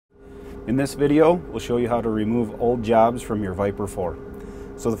In this video, we'll show you how to remove old jobs from your Viper 4.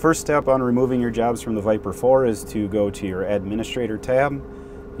 So the first step on removing your jobs from the Viper 4 is to go to your Administrator tab.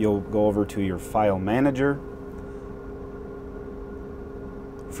 You'll go over to your File Manager.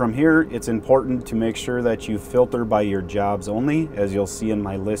 From here, it's important to make sure that you filter by your jobs only. As you'll see in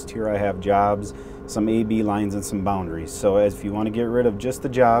my list here, I have jobs, some A/B lines, and some boundaries. So if you want to get rid of just the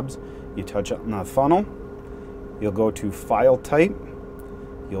jobs, you touch on the funnel. You'll go to File Type.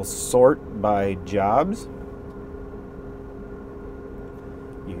 You'll sort by jobs.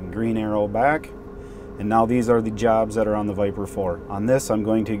 You can green arrow back. And now these are the jobs that are on the Viper 4. On this, I'm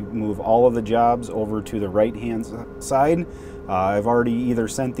going to move all of the jobs over to the right-hand side. I've already either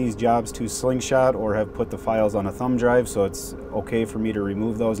sent these jobs to Slingshot or have put the files on a thumb drive, so it's okay for me to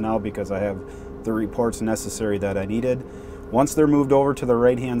remove those now because I have the reports necessary that I needed. Once they're moved over to the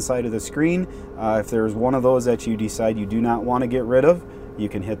right-hand side of the screen, if there's one of those that you decide you do not want to get rid of, you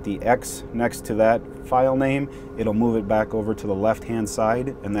can hit the X next to that file name. It'll move it back over to the left-hand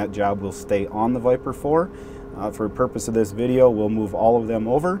side, and that job will stay on the Viper 4. For the purpose of this video, we'll move all of them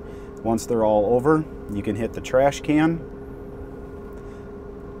over. Once they're all over, you can hit the trash can.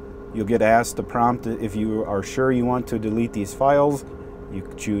 You'll get asked to prompt if you are sure you want to delete these files. You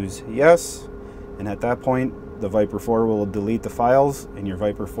choose yes, and at that point, the Viper 4 will delete the files, and your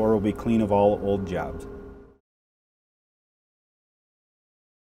Viper 4 will be clean of all old jobs.